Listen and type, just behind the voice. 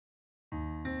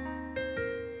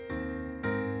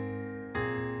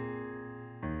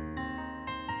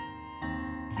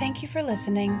Thank you for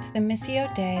listening to the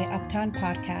Missio Dei Uptown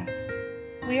podcast.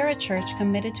 We are a church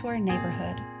committed to our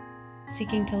neighborhood,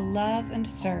 seeking to love and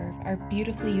serve our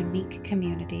beautifully unique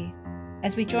community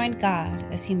as we join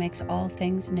God as He makes all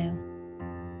things new.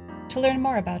 To learn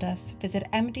more about us, visit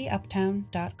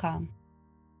mduptown.com.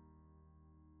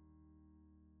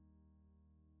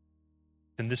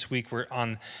 And this week we're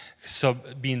on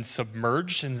being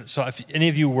submerged. And so if any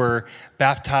of you were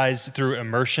baptized through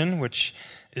immersion, which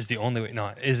is the only way,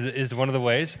 is one of the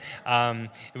ways.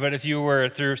 But if you were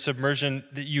through submersion,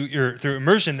 you're through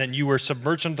immersion, then you were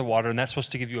submerged under the water, and that's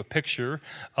supposed to give you a picture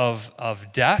of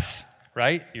death,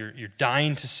 right? You're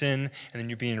dying to sin, and then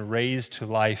you're being raised to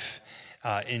life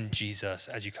in Jesus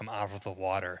as you come out of the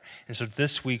water. And so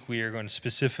this week we are going to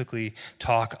specifically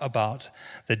talk about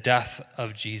the death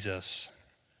of Jesus.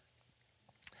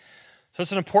 So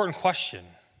it's an important question.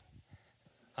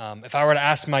 If I were to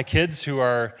ask my kids who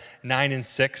are 9 and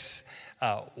 6,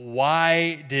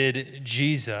 why did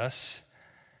Jesus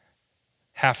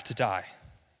have to die?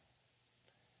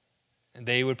 And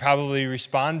they would probably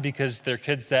respond because they're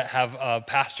kids that have a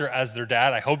pastor as their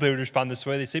dad. I hope they would respond this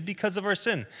way. They say, because of our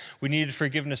sin. We needed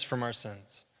forgiveness from our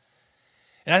sins.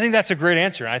 And I think that's a great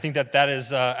answer. I think that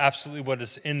is absolutely what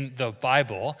is in the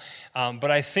Bible. But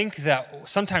I think that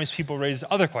sometimes people raise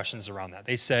other questions around that.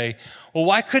 They say, well,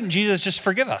 why couldn't Jesus just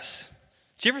forgive us?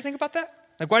 Did you ever think about that?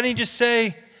 Like, why didn't he just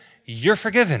say, you're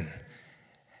forgiven?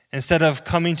 Instead of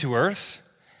coming to earth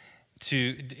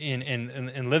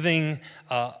in living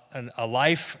a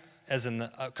life as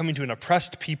coming to an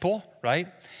oppressed people, right?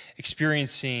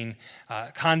 Experiencing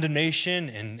condemnation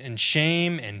and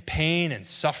shame and pain and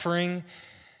suffering.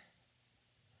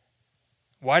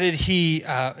 Why did he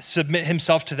submit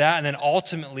himself to that and then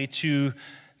ultimately to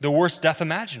the worst death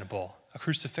imaginable, a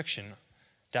crucifixion,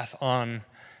 death on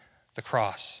the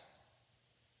cross?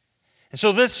 And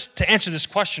so to answer this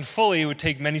question fully, it would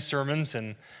take many sermons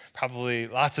and probably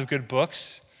lots of good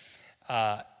books,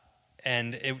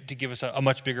 and to give us a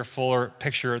much bigger, fuller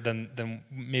picture than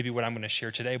maybe what I'm going to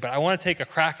share today. But I want to take a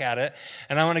crack at it,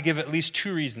 and I want to give at least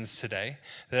 2 reasons today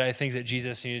that I think that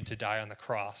Jesus needed to die on the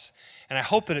cross. And I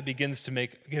hope that it begins to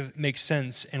make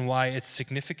sense and why it's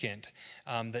significant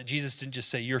that Jesus didn't just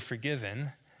say, you're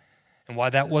forgiven, and why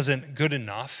that wasn't good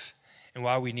enough, and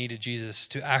why we needed Jesus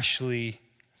to actually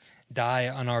die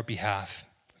on our behalf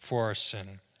for our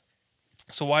sin.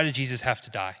 So why did Jesus have to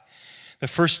die? The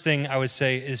first thing I would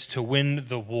say is to win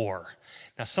the war.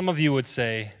 Now, some of you would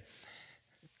say,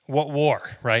 what war,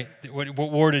 right? What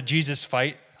war did Jesus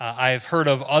fight? I've heard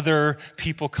of other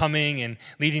people coming and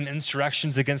leading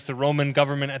insurrections against the Roman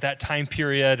government at that time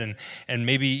period, and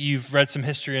maybe you've read some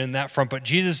history in that front, but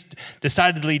Jesus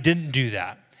decidedly didn't do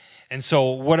that. And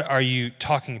so what are you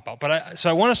talking about? So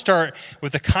I want to start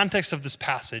with the context of this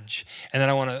passage, and then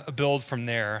I want to build from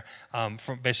there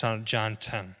based on John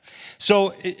 10.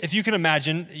 So if you can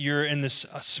imagine, you're in this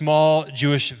small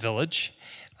Jewish village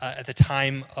at the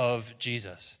time of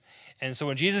Jesus. And so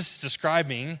when Jesus is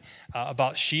describing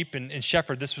about sheep and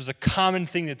shepherd, this was a common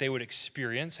thing that they would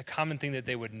experience, a common thing that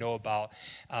they would know about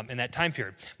in that time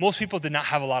period. Most people did not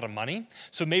have a lot of money,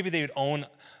 so maybe they would own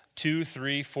 2,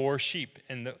 3, 4 sheep,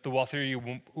 and the wealthier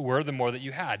you were, the more that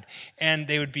you had. And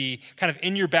they would be kind of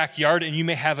in your backyard, and you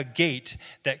may have a gate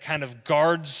that kind of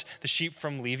guards the sheep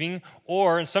from leaving,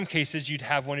 or in some cases, you'd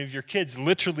have one of your kids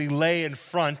literally lay in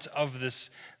front of this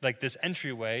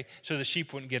entryway so the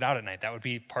sheep wouldn't get out at night. That would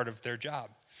be part of their job.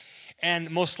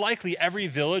 And most likely every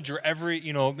village or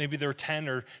maybe there were 10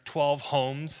 or 12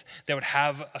 homes that would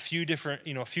have a few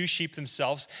sheep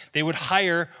themselves. They would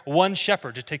hire one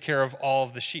shepherd to take care of all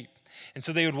of the sheep. And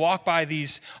so they would walk by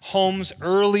these homes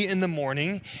early in the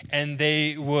morning, and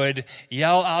they would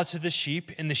yell out to the sheep,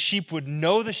 and the sheep would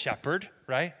know the shepherd,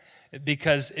 right?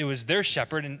 Because it was their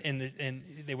shepherd, and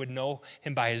they would know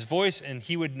him by his voice, and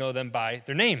he would know them by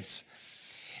their names.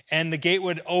 And the gate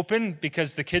would open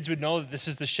because the kids would know that this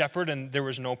is the shepherd and there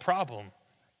was no problem.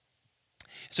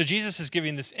 So Jesus is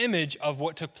giving this image of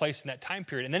what took place in that time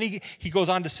period. And then he goes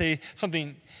on to say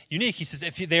something unique. He says,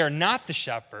 if they are not the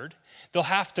shepherd, they'll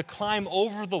have to climb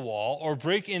over the wall or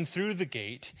break in through the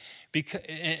gate.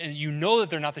 And you know that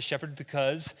they're not the shepherd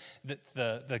because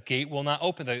the gate will not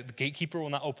open. The gatekeeper will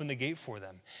not open the gate for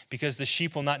them because the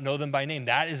sheep will not know them by name.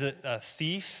 That is a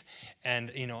thief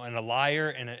and a liar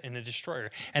and a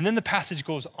destroyer. And then the passage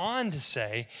goes on to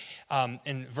say,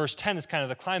 in verse 10 is kind of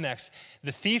the climax,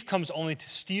 the thief comes only to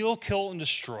steal, kill, and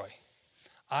destroy.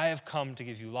 I have come to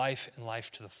give you life and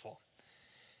life to the full.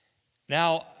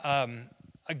 Now,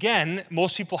 again,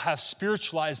 most people have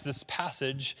spiritualized this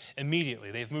passage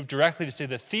immediately. They've moved directly to say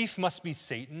the thief must be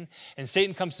Satan, and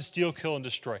Satan comes to steal, kill, and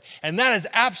destroy. And that is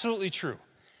absolutely true.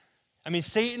 I mean,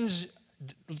 Satan's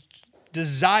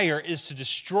desire is to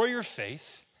destroy your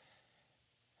faith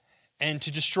and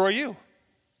to destroy you.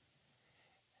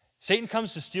 Satan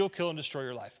comes to steal, kill, and destroy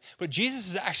your life. But Jesus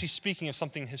is actually speaking of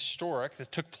something historic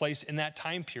that took place in that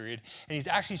time period. And he's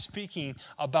actually speaking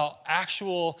about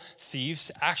actual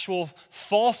thieves, actual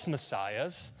false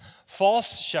messiahs,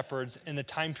 false shepherds in the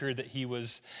time period that he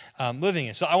was living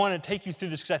in. So I want to take you through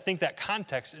this because I think that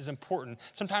context is important.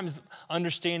 Sometimes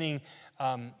understanding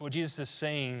what Jesus is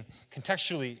saying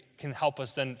contextually can help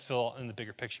us then fill in the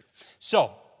bigger picture.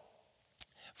 So,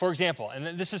 for example, and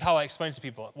this is how I explain it to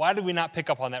people, why did we not pick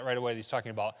up on that right away that he's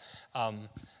talking about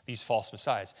these false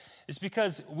messiahs? It's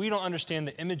because we don't understand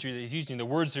the imagery that he's using. The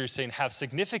words that he's saying have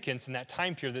significance in that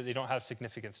time period that they don't have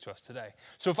significance to us today.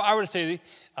 So if I were to say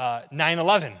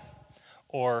 9/11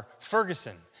 or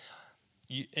Ferguson,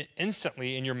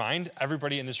 instantly in your mind,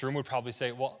 everybody in this room would probably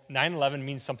say, well, 9/11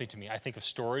 means something to me. I think of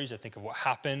stories, I think of what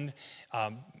happened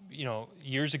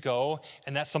years ago,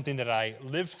 and that's something that I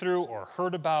lived through or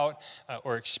heard about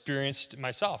or experienced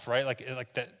myself, right?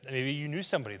 Like that. Maybe you knew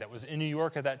somebody that was in New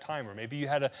York at that time, or maybe you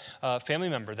had a family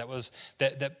member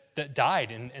that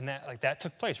died, and that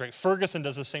took place, right? Ferguson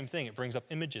does the same thing. It brings up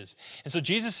images. And so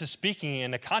Jesus is speaking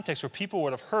in a context where people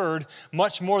would have heard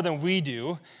much more than we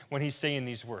do when he's saying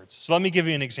these words. So let me give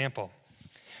you an example.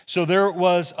 So there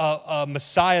was a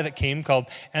Messiah that came called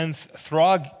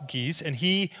Anthrages, and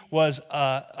he was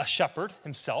a shepherd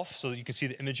himself. So you can see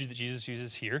the imagery that Jesus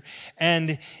uses here.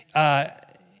 And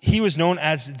he was known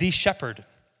as the shepherd.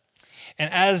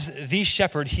 And as the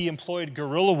shepherd, he employed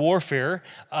guerrilla warfare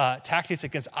tactics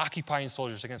against occupying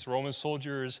soldiers, against Roman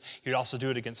soldiers. He would also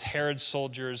do it against Herod's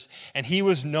soldiers. And he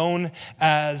was known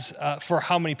as for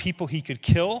how many people he could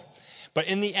kill. But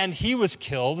in the end, he was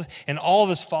killed, and all of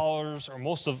his followers, or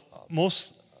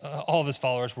all of his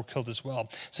followers, were killed as well.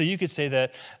 So you could say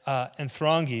that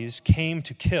Anthrages came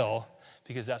to kill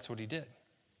because that's what he did.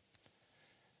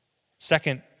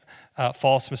 Second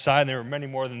false messiah, and there are many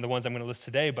more than the ones I'm going to list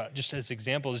today, but just as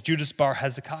examples, Judas Bar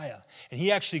Hezekiah. And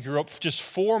he actually grew up just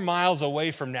 4 miles away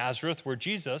from Nazareth, where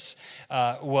Jesus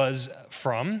was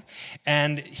from.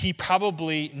 And he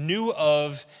probably knew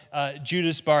of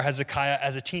Judas Bar Hezekiah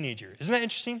as a teenager. Isn't that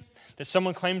interesting? That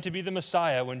someone claimed to be the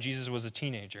Messiah when Jesus was a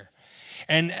teenager.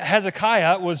 And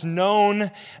Hezekiah was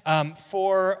known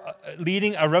for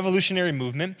leading a revolutionary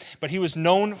movement, but he was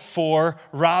known for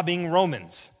robbing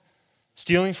Romans.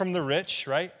 Stealing from the rich,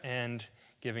 right, and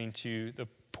giving to the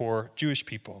poor Jewish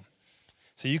people.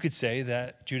 So you could say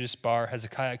that Judas Bar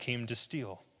Hezekiah came to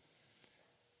steal.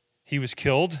 He was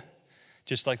killed,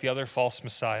 just like the other false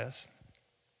messiahs,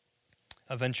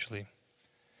 eventually.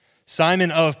 Simon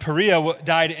of Perea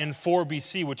died in 4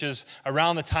 BC, which is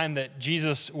around the time that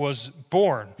Jesus was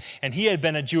born. And he had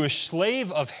been a Jewish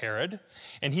slave of Herod,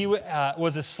 and he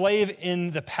was a slave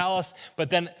in the palace, but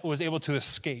then was able to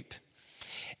escape.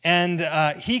 And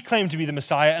he claimed to be the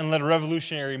Messiah and led a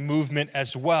revolutionary movement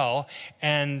as well.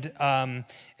 But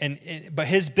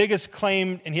his biggest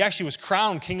claim, and he actually was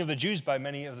crowned King of the Jews by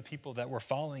many of the people that were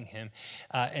following him.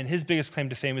 And his biggest claim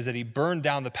to fame is that he burned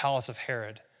down the palace of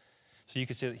Herod. So you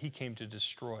could say that he came to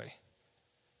destroy.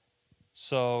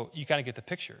 So you kind of get the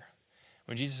picture.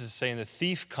 When Jesus is saying the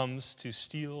thief comes to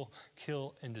steal,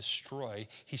 kill, and destroy,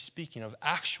 he's speaking of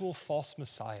actual false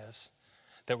messiahs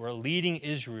that were leading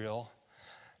Israel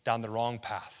down the wrong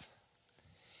path.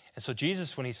 And so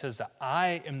Jesus, when he says that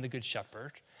I am the good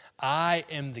shepherd, I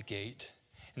am the gate,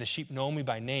 and the sheep know me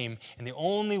by name, and the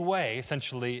only way,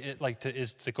 essentially,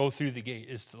 is to go through the gate,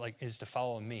 is to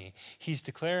follow me. He's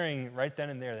declaring right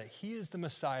then and there that he is the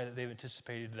Messiah that they've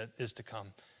anticipated that is to come.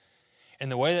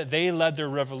 And the way that they led their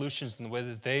revolutions and the way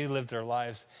that they lived their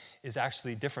lives is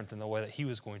actually different than the way that he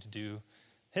was going to do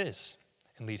his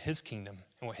and lead his kingdom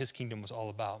and what his kingdom was all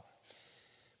about.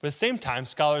 But at the same time,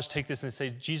 scholars take this and say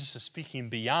Jesus is speaking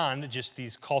beyond just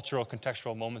these cultural,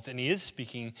 contextual moments, and he is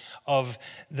speaking of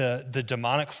the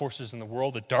demonic forces in the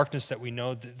world, the darkness that we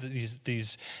know,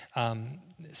 these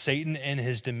Satan and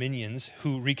his dominions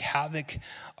who wreak havoc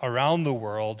around the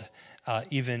world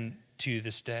even to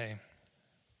this day.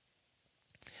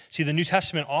 See, the New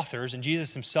Testament authors and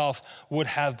Jesus himself would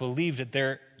have believed that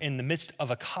they're in the midst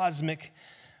of a cosmic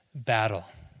battle.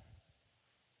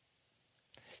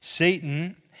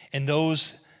 Satan and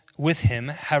those with him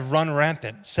have run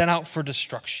rampant, set out for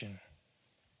destruction.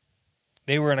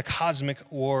 They were in a cosmic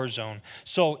war zone.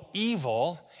 So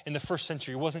evil in the first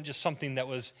century wasn't just something that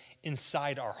was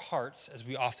inside our hearts, as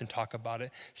we often talk about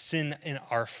it, sin in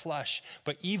our flesh,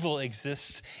 but evil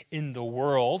exists in the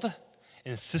world,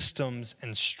 in systems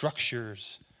and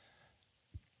structures.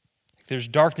 there's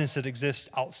darkness that exists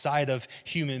outside of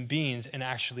human beings and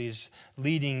actually is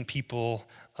leading people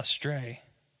astray.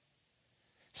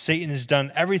 Satan has done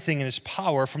everything in his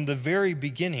power from the very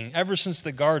beginning, ever since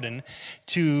the garden,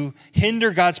 to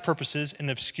hinder God's purposes and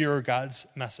obscure God's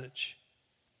message.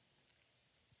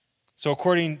 So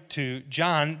according to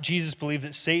John, Jesus believed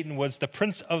that Satan was the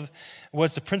prince of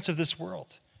this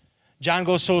world. John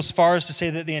goes so far as to say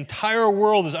that the entire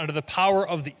world is under the power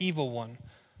of the evil one.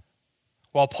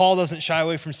 While Paul doesn't shy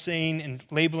away from saying and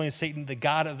labeling Satan the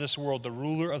god of this world, the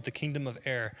ruler of the kingdom of the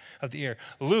air.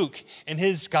 Luke, in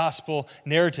his gospel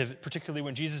narrative, particularly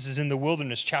when Jesus is in the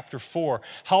wilderness, chapter 4,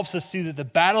 helps us see that the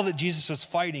battle that Jesus was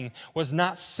fighting was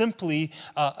not simply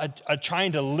a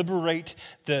trying to liberate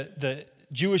the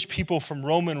Jewish people from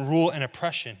Roman rule and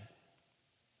oppression,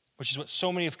 which is what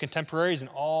so many of contemporaries and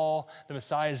all the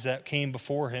messiahs that came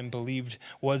before him believed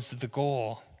was the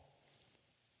goal.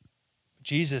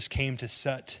 Jesus came to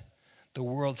set the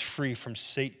world free from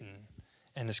Satan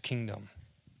and his kingdom.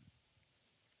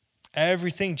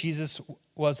 Everything Jesus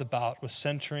was about was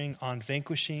centering on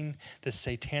vanquishing the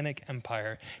satanic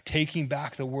empire, taking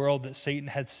back the world that Satan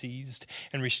had seized,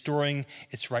 and restoring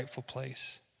its rightful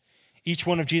place. Each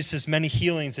one of Jesus' many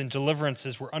healings and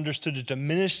deliverances were understood to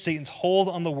diminish Satan's hold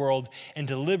on the world and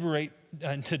to liberate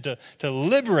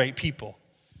people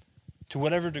to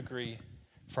whatever degree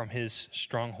from his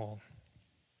stronghold.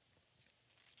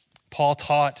 Paul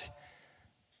taught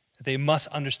that they must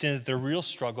understand that their real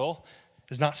struggle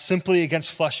is not simply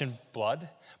against flesh and blood,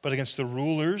 but against the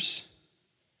rulers,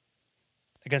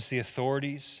 against the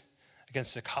authorities,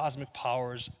 against the cosmic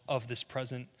powers of this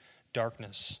present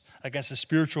darkness, against the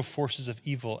spiritual forces of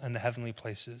evil in the heavenly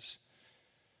places.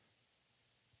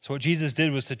 So what Jesus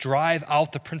did was to drive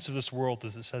out the prince of this world,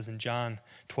 as it says in John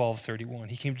 12:31.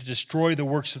 He came to destroy the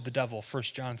works of the devil,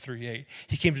 1 John 3:8.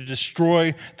 He came to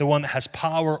destroy the one that has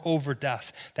power over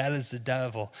death, that is the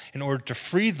devil, in order to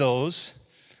free those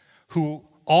who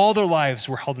all their lives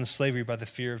were held in slavery by the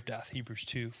fear of death, Hebrews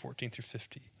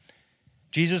 2:14-50.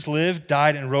 Jesus lived,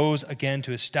 died, and rose again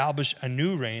to establish a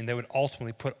new reign that would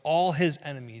ultimately put all his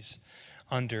enemies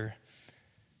under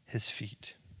his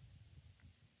feet.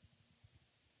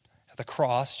 At the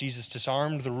cross, Jesus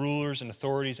disarmed the rulers and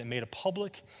authorities and made a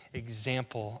public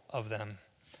example of them,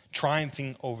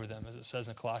 triumphing over them, as it says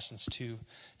in Colossians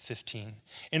 2:15.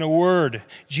 In a word,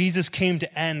 Jesus came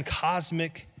to end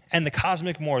the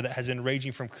cosmic war that has been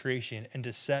raging from creation and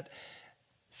to set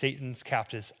Satan's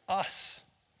captives, us,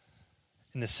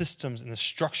 in the systems and the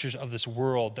structures of this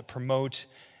world that promote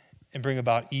and bring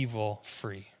about evil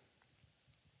free.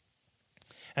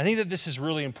 And I think that this is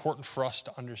really important for us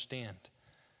to understand.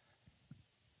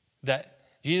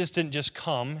 That Jesus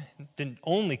didn't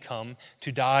only come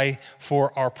to die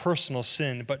for our personal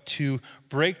sin, but to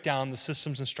break down the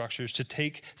systems and structures to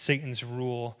take Satan's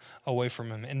rule away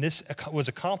from him. And this was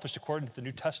accomplished, according to the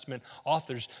New Testament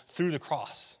authors, through the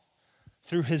cross,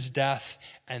 through his death,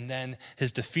 and then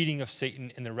his defeating of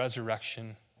Satan in the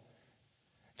resurrection,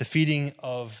 defeating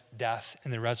of death in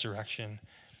the resurrection,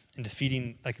 and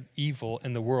defeating evil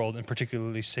in the world, and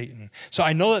particularly Satan. So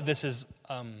I know that this is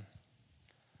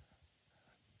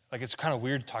it's kind of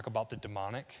weird to talk about the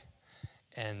demonic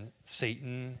and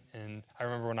Satan. And I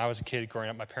remember when I was a kid growing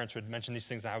up, my parents would mention these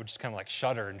things and I would just kind of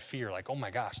shudder in fear, oh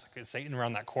my gosh, is Satan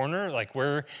around that corner?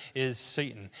 Where is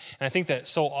Satan? And I think that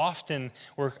so often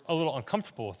we're a little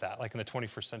uncomfortable with that, in the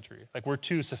 21st century. We're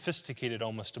too sophisticated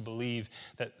almost to believe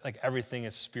that everything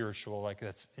is spiritual,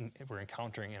 we're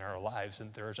encountering in our lives.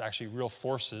 And there's actually real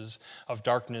forces of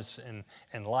darkness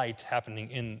and light happening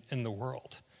in the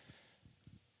world.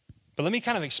 But let me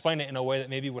kind of explain it in a way that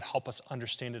maybe would help us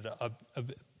understand it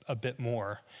a bit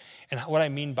more. And what I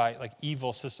mean by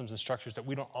evil systems and structures that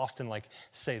we don't often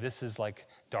say this is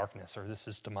darkness or this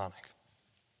is demonic.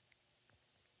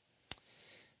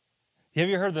 Have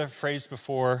you heard the phrase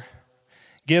before,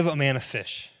 give a man a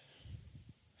fish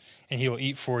and he will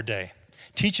eat for a day.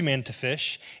 Teach a man to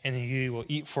fish and he will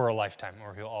eat for a lifetime,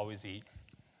 or he'll always eat.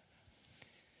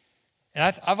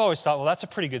 And I've always thought, well, that's a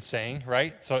pretty good saying,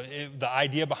 right? So the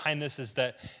idea behind this is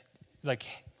that,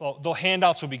 though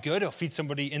handouts will be good, it'll feed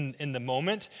somebody in the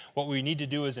moment. What we need to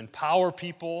do is empower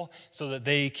people so that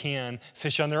they can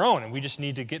fish on their own. And we just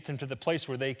need to get them to the place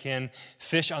where they can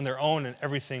fish on their own and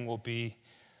everything will be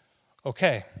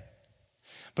okay.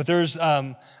 But there's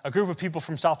a group of people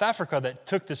from South Africa that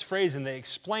took this phrase and they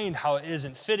explained how it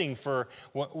isn't fitting for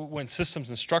when systems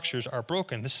and structures are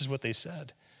broken. This is what they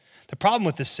said. The problem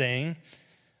with this saying,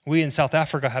 we in South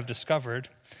Africa have discovered,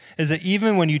 is that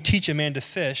even when you teach a man to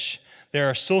fish, there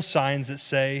are still signs that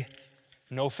say,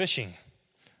 no fishing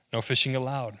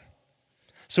allowed.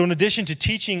 So in addition to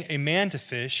teaching a man to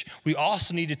fish, we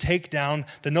also need to take down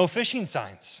the no fishing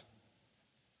signs.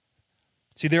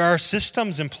 See, there are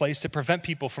systems in place to prevent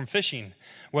people from fishing,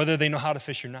 whether they know how to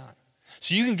fish or not.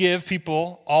 So you can give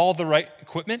people all the right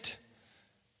equipment.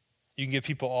 You can give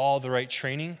people all the right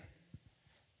training.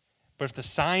 But if the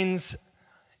signs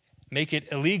make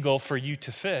it illegal for you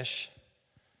to fish,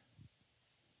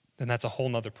 then that's a whole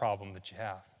nother problem that you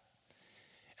have.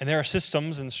 And there are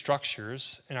systems and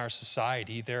structures in our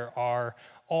society. There are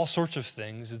all sorts of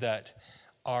things that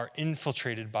are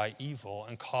infiltrated by evil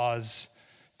and cause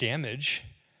damage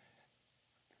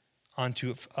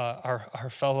onto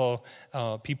our fellow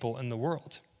people in the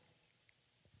world.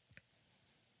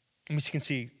 And we can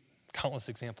see countless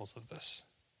examples of this.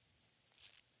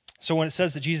 So when it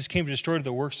says that Jesus came to destroy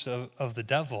the works of the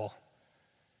devil,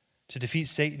 to defeat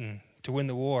Satan, to win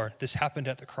the war, this happened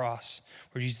at the cross,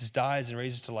 where Jesus dies and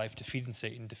raises to life, defeating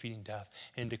Satan, defeating death,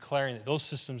 and declaring that those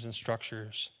systems and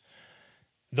structures,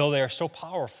 though they are so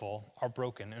powerful, are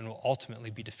broken and will ultimately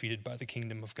be defeated by the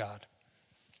kingdom of God.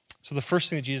 So the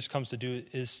first thing that Jesus comes to do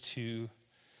is to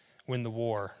win the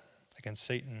war against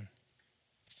Satan.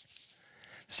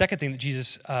 The second thing that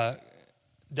Jesus'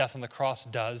 death on the cross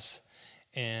does,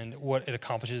 and what it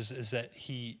accomplishes, is that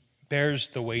he bears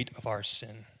the weight of our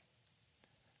sin.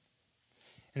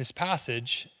 In this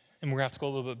passage, and we're going to have to go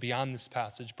a little bit beyond this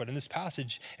passage, but in this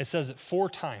passage, it says it 4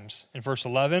 times. In verse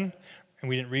 11, and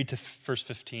we didn't read to verse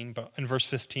 15, but in verse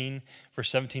 15, verse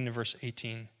 17, and verse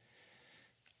 18,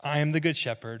 I am the good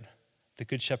shepherd. The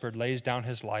good shepherd lays down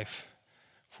his life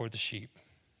for the sheep.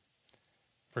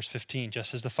 Verse 15,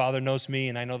 just as the Father knows me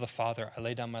and I know the Father, I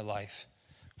lay down my life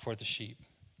for the sheep.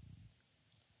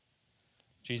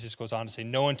 Jesus goes on to say,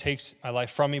 no one takes my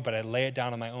life from me, but I lay it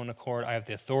down on my own accord. I have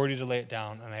the authority to lay it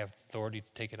down, and I have the authority to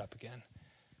take it up again.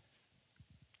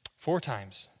 4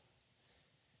 times.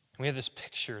 And we have this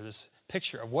picture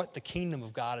of what the kingdom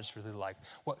of God is really like,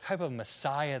 what type of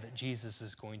Messiah that Jesus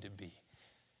is going to be.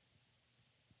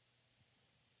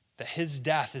 That his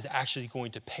death is actually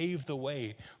going to pave the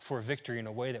way for victory in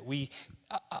a way that we,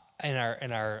 in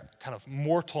our kind of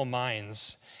mortal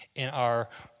minds, in our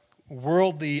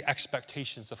worldly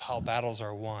expectations of how battles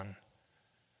are won,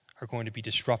 are going to be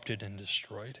disrupted and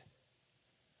destroyed.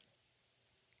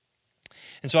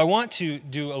 And so I want to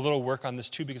do a little work on this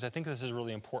too, because I think this is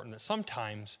really important, that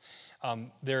sometimes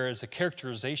there is a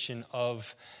characterization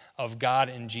of God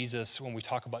and Jesus when we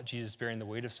talk about Jesus bearing the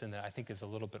weight of sin that I think is a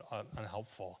little bit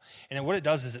unhelpful. And what it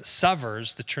does is it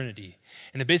severs the Trinity.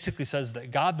 And it basically says that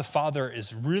God the Father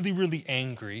is really, really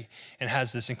angry and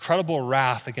has this incredible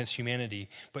wrath against humanity.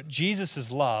 But Jesus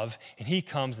is love, and he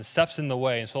comes and steps in the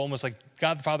way. And so almost like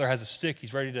God the Father has a stick,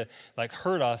 he's ready to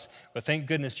hurt us. But thank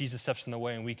goodness Jesus steps in the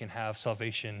way and we can have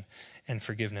salvation and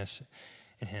forgiveness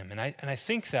in him. And I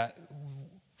think that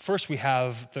first, we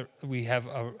have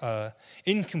a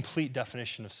incomplete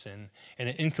definition of sin and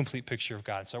an incomplete picture of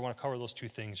God. So I want to cover those 2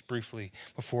 things briefly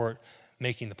before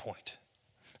making the point.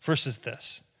 First is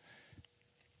this.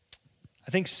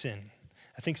 I think sin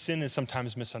is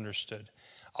sometimes misunderstood.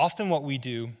 Often what we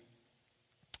do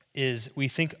is we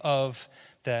think of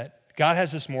that God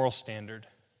has this moral standard.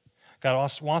 God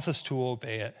wants us to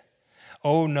obey it.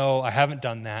 Oh no, I haven't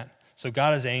done that. So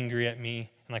God is angry at me.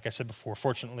 And like I said before,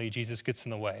 fortunately, Jesus gets in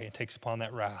the way and takes upon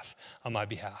that wrath on my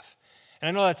behalf. And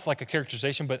I know that's like a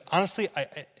characterization, but honestly,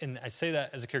 I say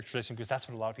that as a characterization because that's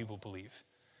what a lot of people believe.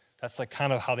 That's like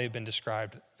kind of how they've been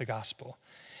described the gospel.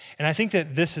 And I think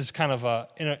that this is kind of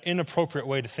an inappropriate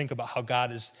way to think about how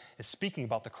God is speaking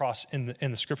about the cross in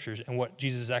the scriptures and what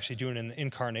Jesus is actually doing in the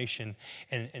incarnation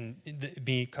and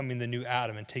becoming the new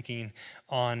Adam and taking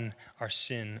on our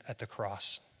sin at the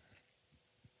cross.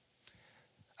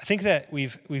 I think that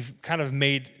we've kind of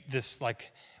made this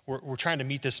we're trying to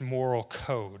meet this moral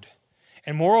code.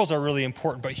 And morals are really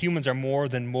important, but humans are more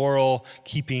than moral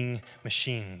keeping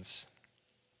machines.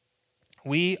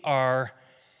 We are,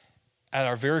 at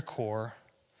our very core,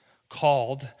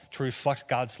 called to reflect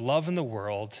God's love in the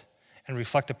world and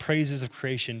reflect the praises of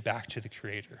creation back to the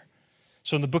Creator.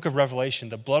 So in the book of Revelation,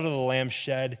 the blood of the Lamb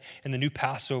shed in the new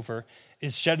Passover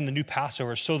is shed in the new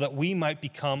Passover so that we might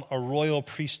become a royal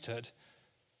priesthood.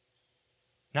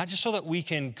 Not just so that we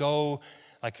can go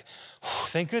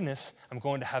thank goodness, I'm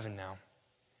going to heaven now.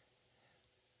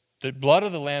 The blood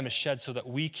of the Lamb is shed so that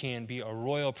we can be a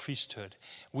royal priesthood.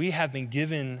 We have been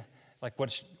given,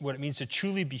 what it means to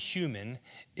truly be human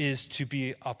is to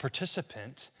be a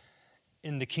participant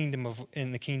in the kingdom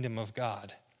of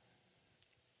God.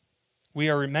 We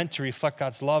are meant to reflect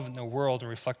God's love in the world and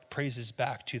reflect praises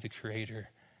back to the Creator.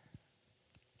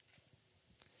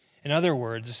 In other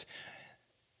words,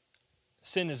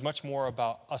 sin is much more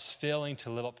about us failing to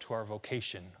live up to our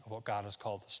vocation of what God has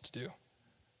called us to do.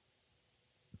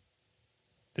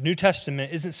 The New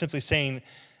Testament isn't simply saying,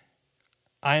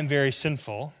 I am very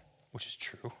sinful, which is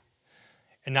true,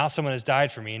 and now someone has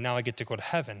died for me, and now I get to go to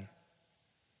heaven.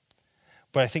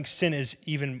 But I think sin is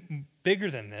even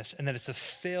bigger than this, and that it's a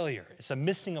failure. It's a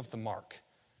missing of the mark.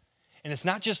 And it's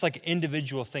not just like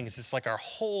individual things, it's like our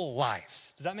whole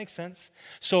lives. Does that make sense?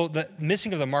 So the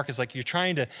missing of the mark is like you're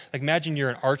trying to, like imagine you're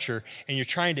an archer and you're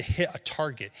trying to hit a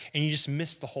target and you just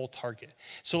miss the whole target.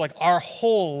 So like our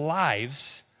whole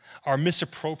lives are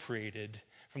misappropriated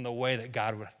from the way that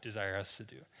God would desire us to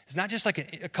do. It's not just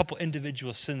like a couple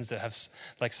individual sins that have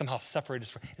like somehow separated us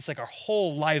from, it's like our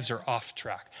whole lives are off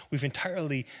track. We've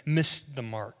entirely missed the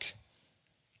mark.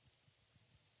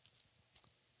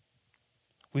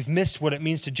 We've missed what it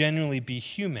means to genuinely be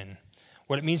human,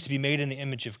 what it means to be made in the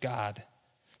image of God,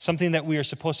 something that we are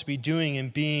supposed to be doing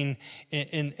and being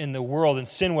in the world. And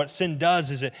sin, what sin does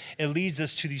is it leads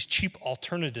us to these cheap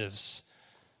alternatives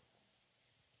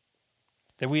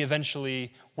that we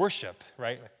eventually worship,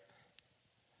 right?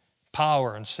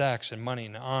 Power and sex and money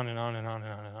and on and on and on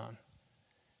and on and on.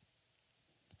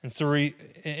 And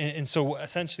so what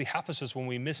essentially happens to us when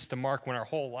we miss the mark, when our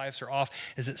whole lives are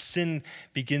off, is that sin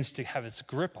begins to have its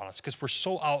grip on us because we're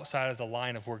so outside of the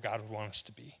line of where God would want us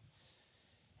to be.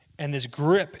 And this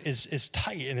grip is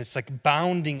tight and it's like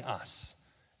bounding us.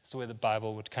 It's the way the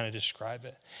Bible would kind of describe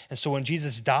it. And so when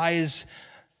Jesus dies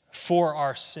for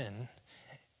our sin,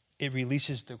 it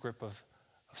releases the grip of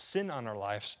sin on our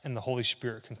lives, and the Holy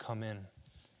Spirit can come in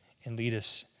and lead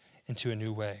us into a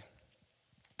new way.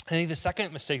 I think the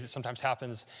second mistake that sometimes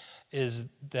happens is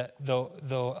that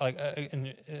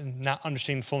in not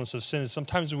understanding the fullness of sin is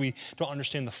sometimes we don't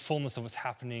understand the fullness of what's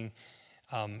happening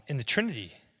in the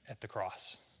Trinity at the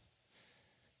cross.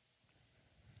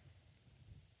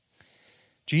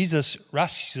 Jesus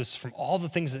rescues us from all the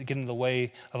things that get in the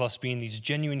way of us being these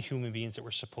genuine human beings that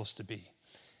we're supposed to be.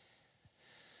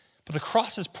 But the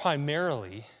cross is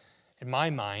primarily, in my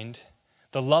mind,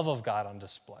 the love of God on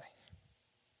display.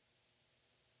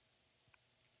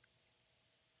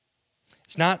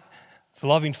 It's not the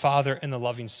loving Father and the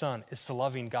loving Son. It's the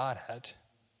loving Godhead.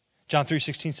 John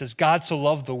 3:16 says, God so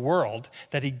loved the world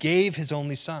that he gave his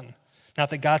only Son. Not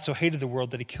that God so hated the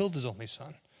world that he killed his only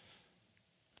Son.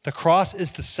 The cross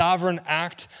is the sovereign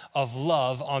act of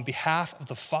love on behalf of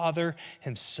the Father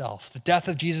himself. The death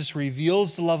of Jesus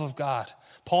reveals the love of God.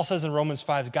 Paul says in Romans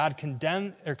 5, God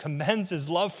commends his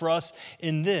love for us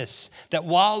in this, that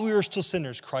while we were still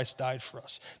sinners, Christ died for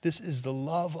us. This is the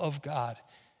love of God.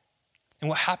 And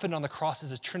what happened on the cross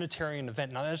is a Trinitarian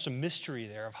event. Now, there's a mystery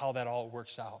there of how that all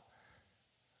works out.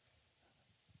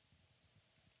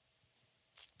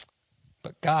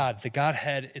 But God, the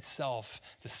Godhead itself,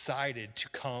 decided to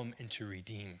come and to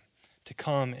redeem, to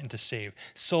come and to save.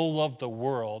 So loved the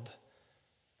world,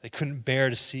 they couldn't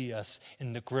bear to see us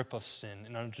in the grip of sin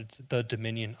and under the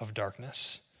dominion of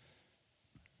darkness.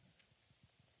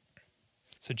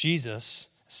 So Jesus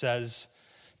says,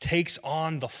 takes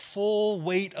on the full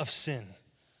weight of sin,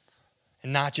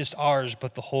 and not just ours,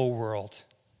 but the whole world.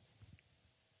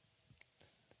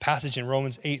 Passage in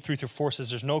Romans 8:3-4 says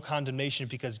there's no condemnation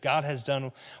because God has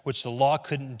done which the law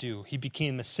couldn't do. He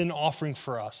became a sin offering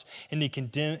for us, and he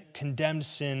condemned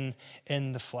sin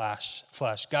in the flesh.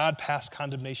 God passed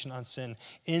condemnation on sin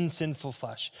in sinful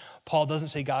flesh. Paul doesn't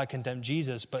say God condemned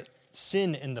Jesus, but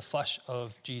sin in the flesh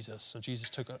of Jesus. So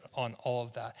Jesus took on all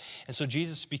of that. And so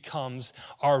Jesus becomes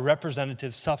our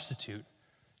representative substitute.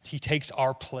 He takes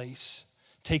our place,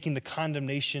 taking the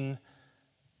condemnation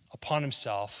upon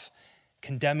himself,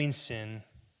 condemning sin.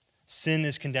 Sin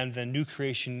is condemned, then new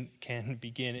creation can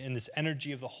begin, and this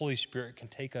energy of the Holy Spirit can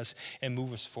take us and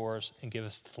move us forward and give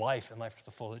us life and life to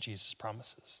the full that Jesus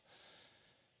promises.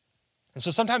 And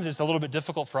so sometimes it's a little bit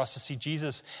difficult for us to see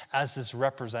Jesus as this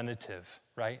representative,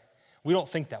 right? We don't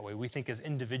think that way. We think as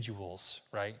individuals,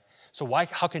 right? So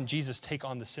how can Jesus take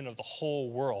on the sin of the whole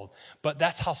world? But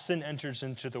that's how sin enters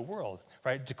into the world,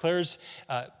 right? It declares,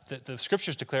 the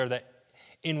scriptures declare that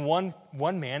in one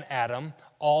man, Adam,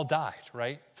 all died,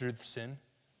 right, through the sin.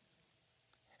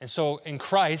 And so in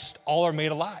Christ, all are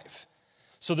made alive.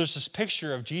 So there's this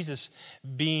picture of Jesus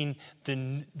being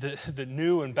the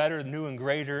new and better, new and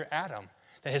greater Adam.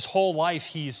 That his whole life,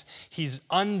 he's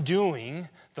undoing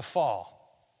the fall.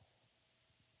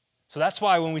 So that's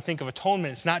why when we think of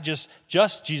atonement, it's not just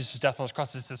Jesus' death on the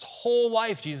cross. It's his whole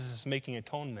life Jesus is making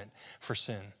atonement for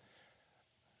sin.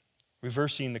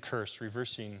 Reversing the curse,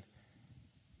 reversing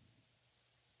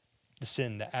the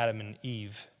sin that Adam and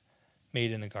Eve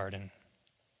made in the garden.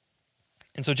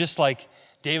 And so just like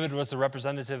David was the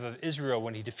representative of Israel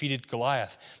when he defeated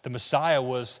Goliath, the Messiah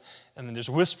was, there's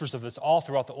whispers of this all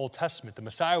throughout the Old Testament, the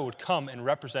Messiah would come and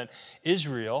represent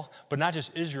Israel, but not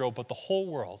just Israel, but the whole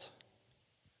world.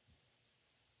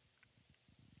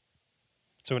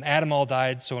 So when Adam all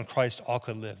died, so in Christ all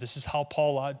could live. This is how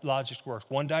Paul logic works.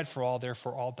 One died for all,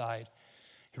 therefore all died.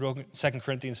 He wrote in 2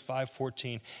 Corinthians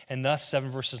 5:14, and thus 7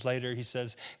 verses later he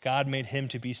says, God made him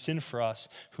to be sin for us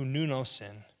who knew no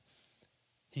sin.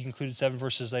 He concluded 7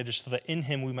 verses later, so that in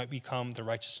him we might become the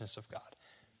righteousness of God.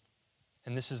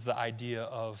 And this is the idea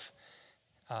of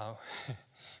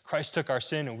Christ took our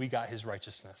sin and we got his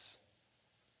righteousness.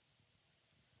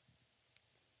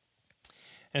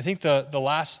 And I think the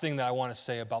last thing that I want to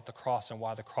say about the cross and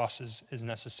why the cross is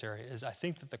necessary is I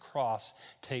think that the cross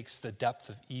takes the depth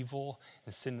of evil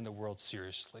and sin in the world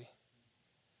seriously.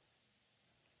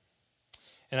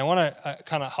 And I want to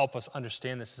kind of help us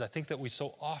understand this, is I think that we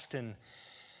so often,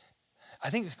 I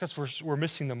think because we're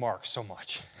missing the mark so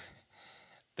much,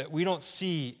 that we don't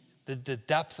see the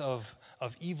depth of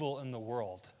evil in the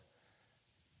world,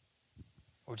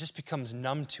 or just becomes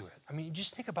numb to it. I mean,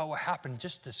 just think about what happened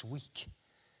just this week.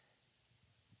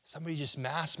 Somebody just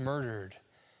mass murdered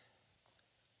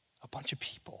a bunch of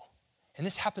people. And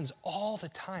this happens all the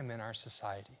time in our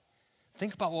society.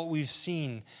 Think about what we've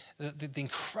seen, the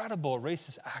incredible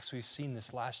racist acts we've seen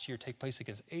this last year take place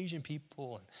against Asian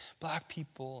people and black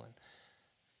people. And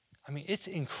I mean, it's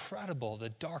incredible, the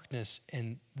darkness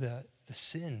and the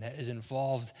sin that is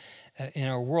involved in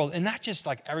our world. And not just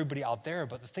like everybody out there,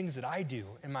 but the things that I do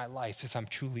in my life, if I'm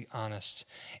truly honest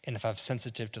and if I'm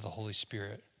sensitive to the Holy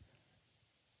Spirit.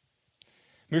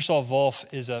 Miroslav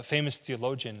Volf is a famous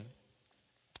theologian,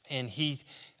 and he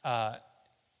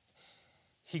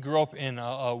grew up in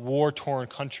a war-torn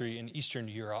country in Eastern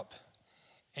Europe,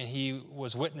 and he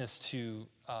was witness to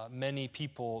many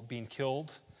people being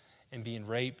killed and being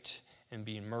raped and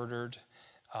being murdered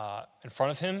in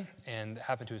front of him, and it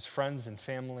happened to his friends and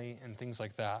family and things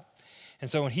like that. And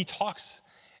so when he talks,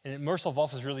 and Miroslav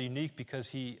Volf is really unique because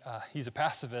he's a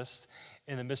pacifist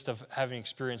in the midst of having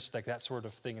experienced like that sort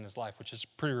of thing in his life, which is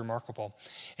pretty remarkable.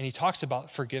 And he talks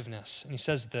about forgiveness, and he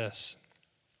says this: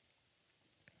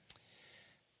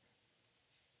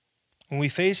 when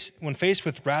faced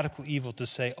with radical evil, to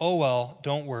say, "Oh well,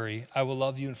 don't worry, I will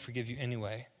love you and forgive you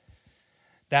anyway,"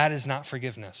 that is not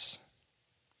forgiveness.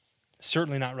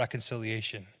 Certainly not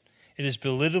reconciliation. It is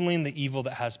belittling the evil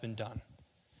that has been done.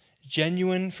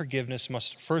 Genuine forgiveness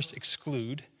must first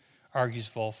exclude, argues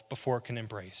Volf, before it can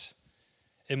embrace.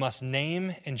 It must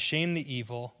name and shame the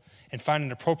evil and find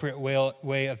an appropriate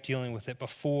way of dealing with it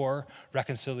before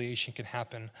reconciliation can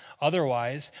happen.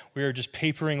 Otherwise, we are just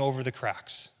papering over the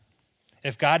cracks.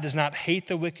 If God does not hate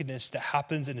the wickedness that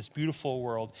happens in his beautiful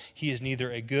world, he is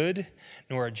neither a good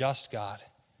nor a just God.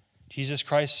 Jesus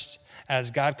Christ,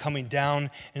 as God coming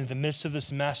down into the midst of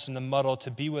this mess and the muddle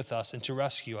to be with us and to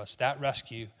rescue us, that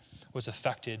rescue was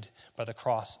affected by the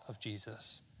cross of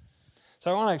Jesus. So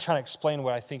I want to try to explain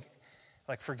what I think,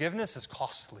 like, forgiveness is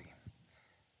costly.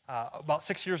 About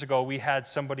 6 years ago, we had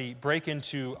somebody break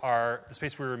into the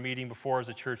space we were meeting before as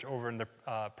a church over in the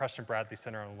Preston Bradley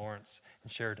Center on Lawrence in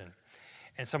Sheridan.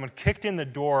 And someone kicked in the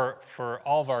door for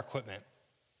all of our equipment.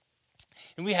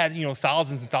 And we had,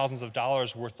 thousands and thousands of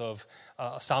dollars worth of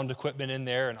sound equipment in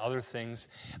there and other things,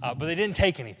 but they didn't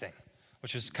take anything,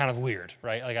 which is kind of weird,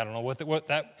 right? Like, I don't know what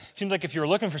that seems like. If you were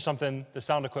looking for something, the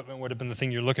sound equipment would have been the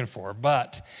thing you're looking for,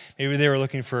 but maybe they were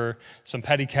looking for some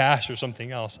petty cash or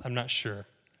something else. I'm not sure.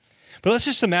 But let's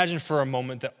just imagine for a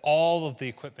moment that all of the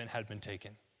equipment had been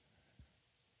taken.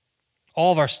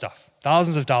 All of our stuff,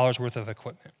 thousands of dollars worth of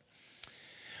equipment.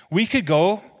 We could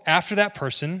go after that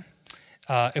person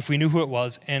if we knew who it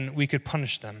was, and we could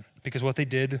punish them because what they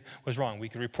did was wrong. We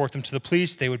could report them to the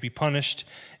police. They would be punished,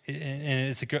 and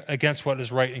it's against what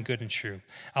is right and good and true.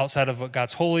 Outside of what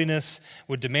God's holiness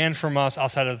would demand from us,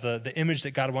 outside of the image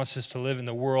that God wants us to live in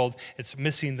the world, it's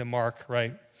missing the mark,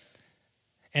 right?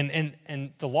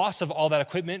 And the loss of all that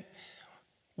equipment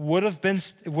would have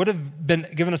been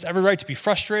given us every right to be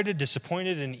frustrated,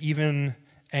 disappointed, and even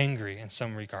angry in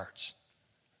some regards.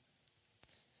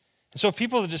 And so if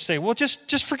people just say, well,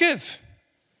 just forgive.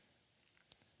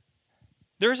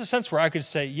 There is a sense where I could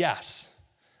say, yes,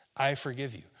 I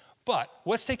forgive you. But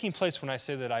what's taking place when I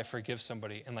say that I forgive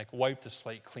somebody and wipe the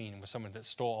slate clean with someone that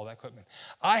stole all that equipment?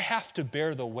 I have to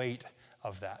bear the weight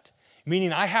of that,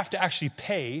 meaning I have to actually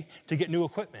pay to get new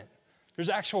equipment. There's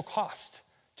actual cost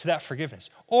to that forgiveness.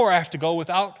 Or I have to go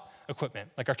without equipment.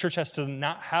 Like our church has to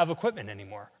not have equipment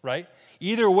anymore, right?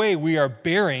 Either way, we are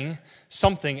bearing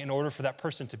something in order for that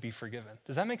person to be forgiven.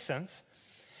 Does that make sense?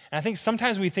 And I think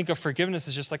sometimes we think of forgiveness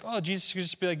as just like, oh, Jesus could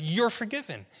just be like, you're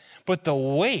forgiven. But the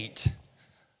weight,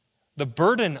 the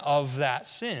burden of that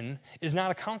sin is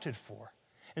not accounted for.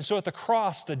 And so at the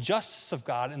cross, the justice of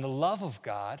God and the love of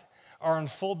God are on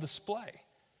full display.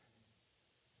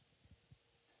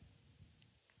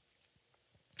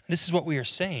 This is what we are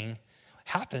saying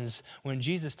happens when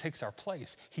Jesus takes our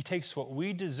place. He takes what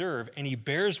we deserve and he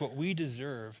bears what we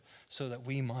deserve so that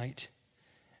we might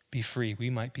be free, we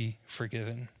might be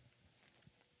forgiven.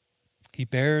 He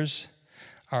bears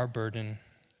our burden.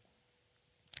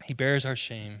 He bears our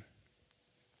shame.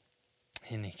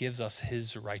 And he gives us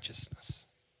his righteousness.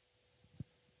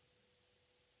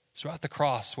 So at the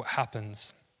cross, what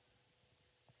happens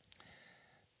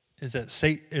is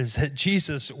that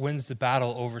Jesus wins the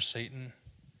battle over Satan.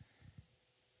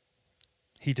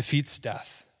 He defeats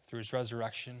death through his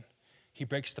resurrection. He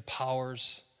breaks the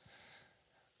powers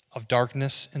of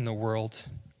darkness in the world.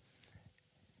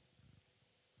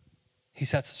 He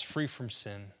sets us free from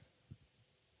sin.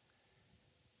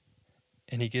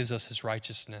 And he gives us his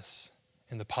righteousness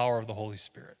in the power of the Holy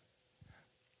Spirit.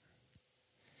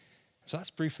 So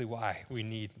that's briefly why we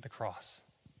need the cross.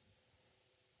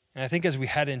 And I think as we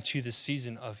head into this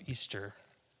season of Easter,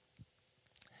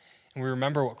 and we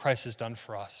remember what Christ has done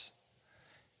for us,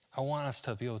 I want us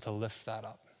to be able to lift that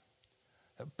up.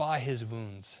 That by his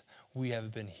wounds, we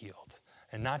have been healed.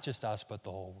 And not just us, but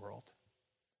the whole world.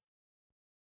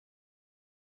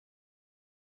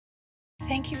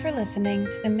 Thank you for listening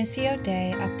to the Missio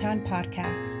Dei Uptown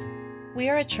podcast. We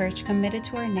are a church committed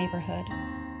to our neighborhood,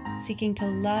 seeking to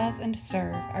love and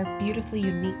serve our beautifully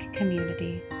unique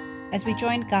community as we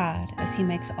join God as he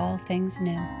makes all things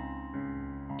new.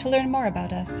 To learn more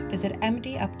about us, visit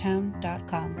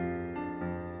mduptown.com.